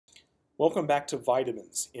Welcome back to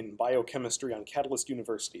Vitamins in Biochemistry on Catalyst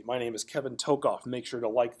University. My name is Kevin Tokoph. Make sure to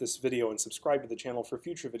like this video and subscribe to the channel for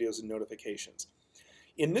future videos and notifications.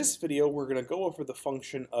 In this video, we're going to go over the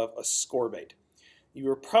function of ascorbate.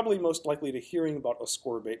 You are probably most likely to hearing about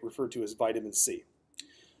ascorbate referred to as vitamin C.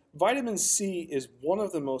 Vitamin C is one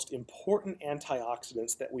of the most important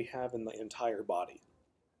antioxidants that we have in the entire body.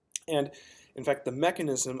 And in fact, the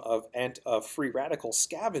mechanism of free radical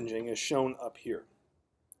scavenging is shown up here.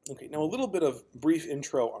 Okay, now a little bit of brief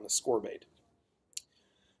intro on ascorbate.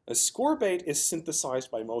 Ascorbate is synthesized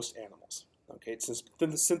by most animals. Okay, it's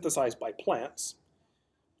synthesized by plants.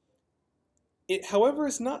 It, however,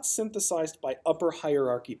 is not synthesized by upper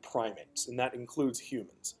hierarchy primates, and that includes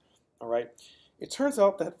humans. All right. It turns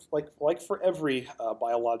out that, like for every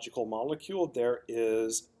biological molecule, there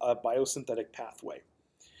is a biosynthetic pathway,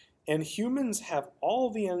 and humans have all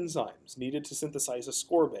the enzymes needed to synthesize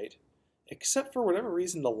ascorbate, except for whatever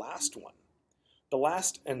reason the last one. The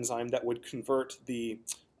last enzyme that would convert the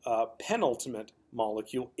penultimate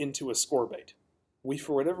molecule into ascorbate. We,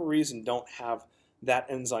 for whatever reason, don't have that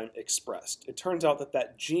enzyme expressed. It turns out that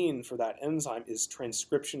that gene for that enzyme is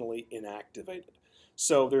transcriptionally inactivated.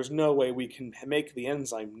 So there's no way we can make the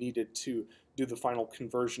enzyme needed to do the final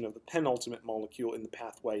conversion of the penultimate molecule in the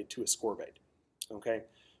pathway to ascorbate. Okay?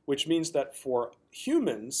 Which means that for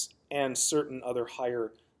humans and certain other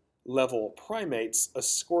higher level primates,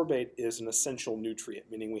 ascorbate is an essential nutrient,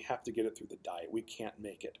 meaning we have to get it through the diet. We can't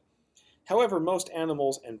make it. However, most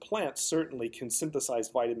animals and plants certainly can synthesize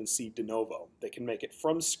vitamin C de novo. They can make it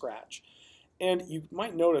from scratch. And you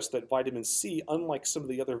might notice that vitamin C, unlike some of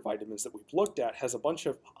the other vitamins that we've looked at, has a bunch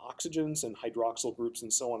of oxygens and hydroxyl groups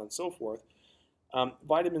and so on and so forth.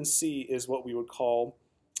 Vitamin C is what we would call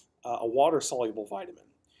a water-soluble vitamin.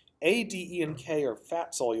 A, D, E, and K are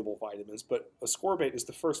fat-soluble vitamins, but ascorbate is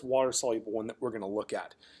the first water-soluble one that we're going to look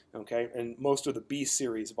at. Okay? And most of the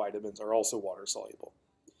B-series vitamins are also water-soluble.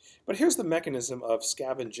 But here's the mechanism of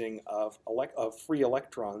scavenging of free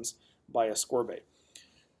electrons by ascorbate.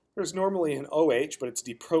 There's normally an OH, but it's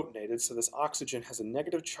deprotonated, so this oxygen has a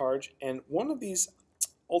negative charge, and one of these,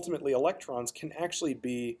 ultimately electrons, can actually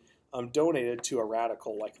be donated to a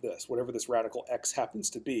radical like this, whatever this radical X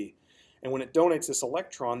happens to be. And when it donates this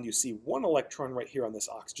electron, you see one electron right here on this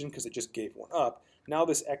oxygen because it just gave one up. Now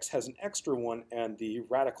this X has an extra one and the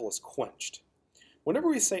radical is quenched. Whenever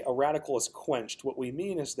we say a radical is quenched, what we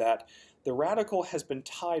mean is that the radical has been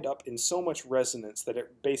tied up in so much resonance that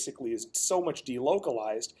it basically is so much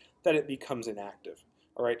delocalized that it becomes inactive.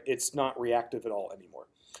 All right, it's not reactive at all anymore.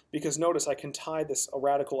 Because notice I can tie this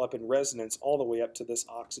radical up in resonance all the way up to this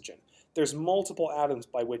oxygen. There's multiple atoms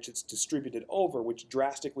by which it's distributed over, which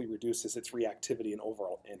drastically reduces its reactivity and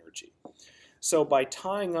overall energy. So by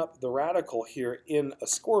tying up the radical here in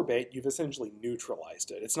ascorbate, you've essentially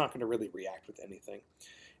neutralized it. It's not going to really react with anything.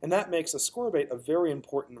 And that makes ascorbate a very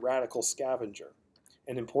important radical scavenger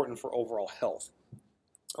and important for overall health.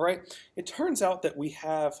 All right, it turns out that we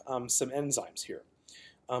have some enzymes here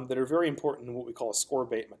that are very important in what we call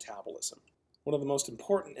ascorbate metabolism. One of the most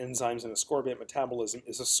important enzymes in ascorbate metabolism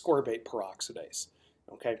is ascorbate peroxidase.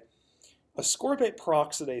 Okay? Ascorbate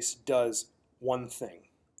peroxidase does one thing,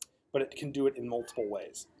 but it can do it in multiple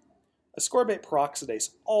ways. Ascorbate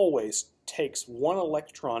peroxidase always takes one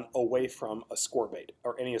electron away from ascorbate,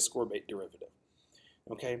 or any ascorbate derivative.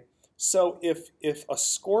 Okay? So if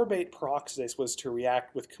ascorbate peroxidase was to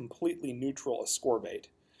react with completely neutral ascorbate,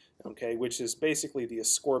 okay, which is basically the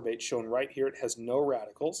ascorbate shown right here, it has no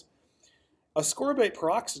radicals, ascorbate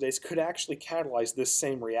peroxidase could actually catalyze this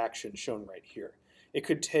same reaction shown right here. It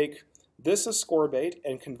could take this ascorbate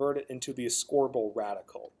and convert it into the ascorbyl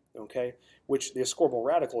radical, okay, which the ascorbyl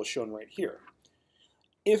radical is shown right here.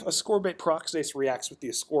 If ascorbate peroxidase reacts with the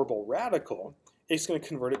ascorbyl radical, it's going to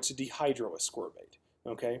convert it to dehydroascorbate,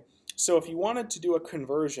 okay? So if you wanted to do a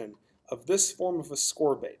conversion of this form of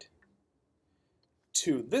ascorbate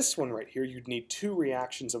to this one right here, you'd need two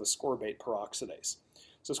reactions of ascorbate peroxidase.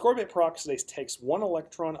 So ascorbate peroxidase takes one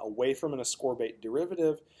electron away from an ascorbate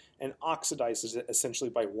derivative and oxidizes it essentially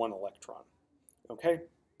by one electron. Okay?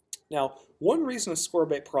 Now, one reason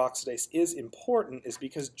ascorbate peroxidase is important is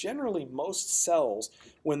because generally most cells,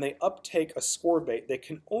 when they uptake ascorbate, they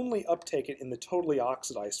can only uptake it in the totally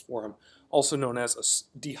oxidized form, also known as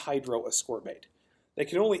dehydroascorbate. They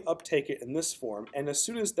can only uptake it in this form, and as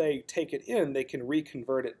soon as they take it in, they can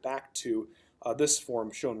reconvert it back to this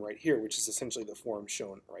form shown right here, which is essentially the form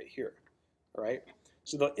shown right here. All right?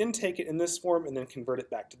 So they'll intake it in this form and then convert it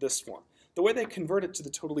back to this form. The way they convert it to the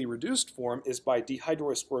totally reduced form is by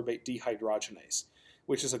dehydroascorbate dehydrogenase,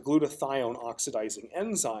 which is a glutathione oxidizing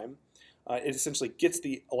enzyme It essentially gets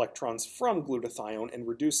the electrons from glutathione and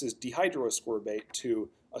reduces dehydroascorbate to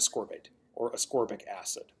ascorbate, or ascorbic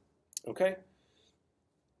acid. Okay?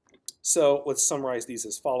 So let's summarize these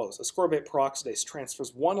as follows. Ascorbate peroxidase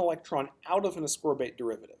transfers one electron out of an ascorbate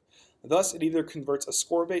derivative. Thus, it either converts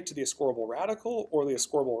ascorbate to the ascorbyl radical or the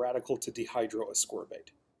ascorbyl radical to dehydroascorbate.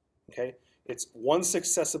 Okay? It's one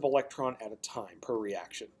successive electron at a time per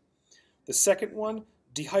reaction. The second one,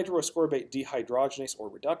 dehydroascorbate dehydrogenase or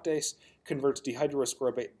reductase, converts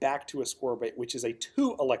dehydroascorbate back to ascorbate, which is a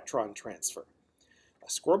 2-electron transfer.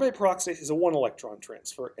 Ascorbate peroxidase is a 1-electron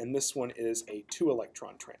transfer, and this one is a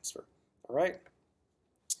 2-electron transfer. All right?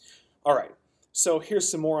 All right. So here's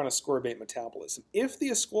some more on ascorbate metabolism. If the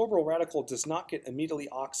ascorbyl radical does not get immediately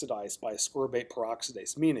oxidized by ascorbate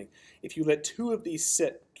peroxidase, meaning if you let 2 of these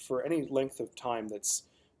sit for any length of time it's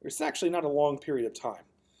actually not a long period of time,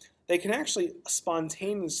 they can actually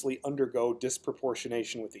spontaneously undergo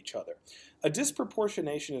disproportionation with each other. A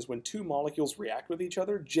disproportionation is when 2 molecules react with each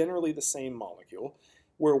other, generally the same molecule,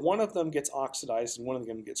 where one of them gets oxidized and one of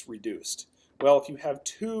them gets reduced. Well, if you have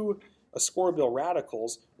 2 ascorbyl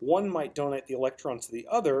radicals, one might donate the electron to the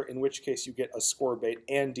other, in which case you get ascorbate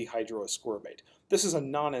and dehydroascorbate. This is a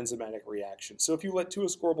non-enzymatic reaction. So if you let 2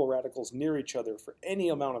 ascorbyl radicals near each other for any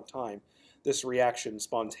amount of time, this reaction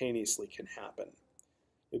spontaneously can happen.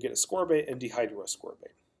 You'll get ascorbate and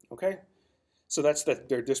dehydroascorbate. Okay? So that's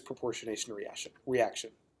their disproportionation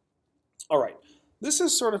reaction. All right. This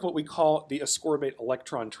is sort of what we call the ascorbate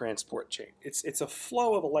electron transport chain. It's a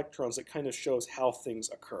flow of electrons that kind of shows how things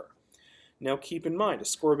occur. Now keep in mind,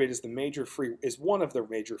 ascorbate is one of the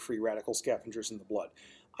major free radical scavengers in the blood.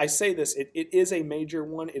 I say this, it is a major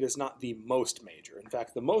one, it is not the most major. In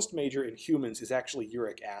fact, the most major in humans is actually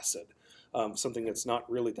uric acid, something that's not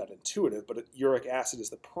really that intuitive, but uric acid is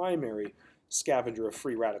the primary scavenger of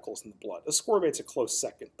free radicals in the blood. Ascorbate's a close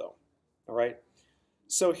second though, all right?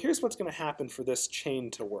 So here's what's going to happen for this chain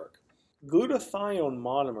to work. Glutathione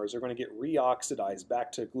monomers are going to get reoxidized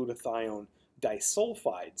back to glutathione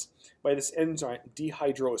disulfides by this enzyme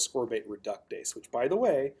dehydroascorbate reductase, which by the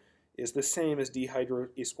way is the same as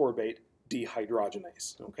dehydroascorbate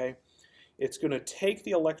dehydrogenase. Okay? It's going to take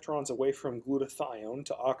the electrons away from glutathione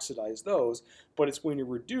to oxidize those, but it's going to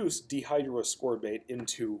reduce dehydroascorbate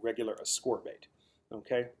into regular ascorbate.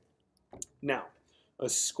 Okay? Now,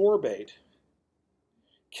 ascorbate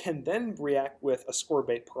can then react with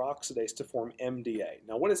ascorbate peroxidase to form MDA.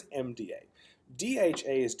 Now, what is MDA? DHA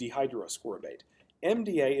is dehydroascorbate.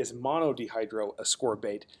 MDA is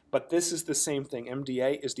monodehydroascorbate, but this is the same thing.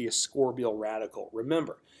 MDA is the ascorbyl radical.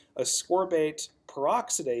 Remember, ascorbate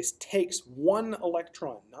peroxidase takes 1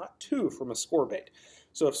 electron, not 2, from ascorbate.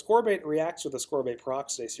 So if ascorbate reacts with ascorbate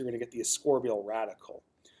peroxidase, you're going to get the ascorbyl radical.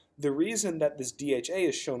 The reason that this DHA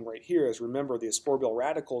is shown right here is, remember, the ascorbyl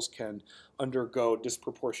radicals can undergo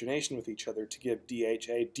disproportionation with each other to give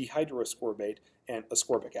DHA, dehydroascorbate, and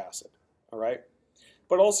ascorbic acid. All right?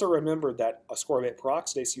 But also remember that ascorbate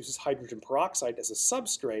peroxidase uses hydrogen peroxide as a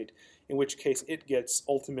substrate, in which case it gets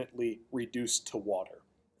ultimately reduced to water.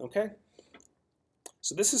 Okay?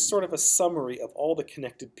 So this is sort of a summary of all the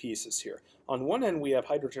connected pieces here. On one end we have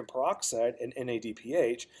hydrogen peroxide and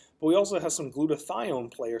NADPH, but we also have some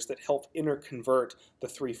glutathione players that help interconvert the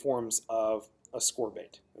 3 forms of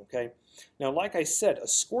ascorbate. Okay? Now, like I said,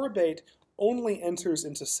 ascorbate only enters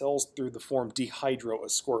into cells through the form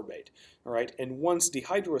dehydroascorbate. All right? And once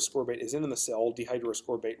dehydroascorbate is in the cell,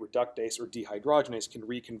 dehydroascorbate reductase or dehydrogenase can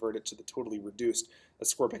reconvert it to the totally reduced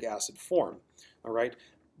ascorbic acid form. All right?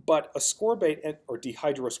 But ascorbate, or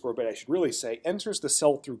dehydroascorbate I should really say, enters the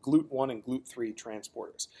cell through GLUT1 and GLUT3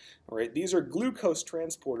 transporters. All right? These are glucose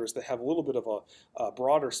transporters that have a little bit of a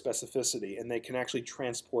broader specificity, and they can actually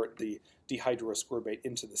transport the dehydroascorbate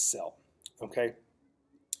into the cell. Okay?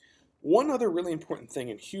 One other really important thing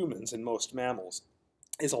in humans and most mammals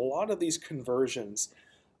is a lot of these conversions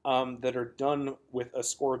that are done with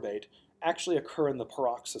ascorbate actually occur in the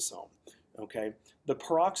peroxisome. Okay? The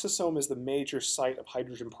peroxisome is the major site of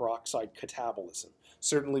hydrogen peroxide catabolism.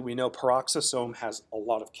 Certainly we know peroxisome has a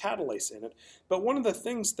lot of catalase in it, but one of the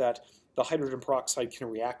things that the hydrogen peroxide can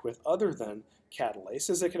react with other than catalase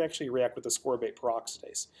is it can actually react with ascorbate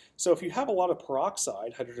peroxidase. So if you have a lot of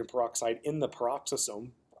peroxide, hydrogen peroxide, in the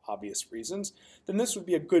peroxisome, obvious reasons, then this would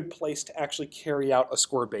be a good place to actually carry out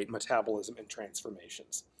ascorbate metabolism and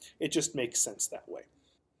transformations. It just makes sense that way.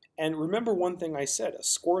 And remember one thing I said,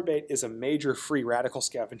 ascorbate is a major free radical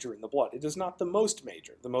scavenger in the blood. It is not the most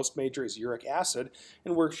major. The most major is uric acid,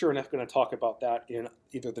 and we're sure enough going to talk about that in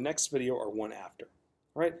either the next video or one after.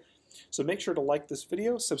 All right? So make sure to like this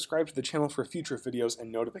video, subscribe to the channel for future videos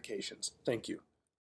and notifications. Thank you.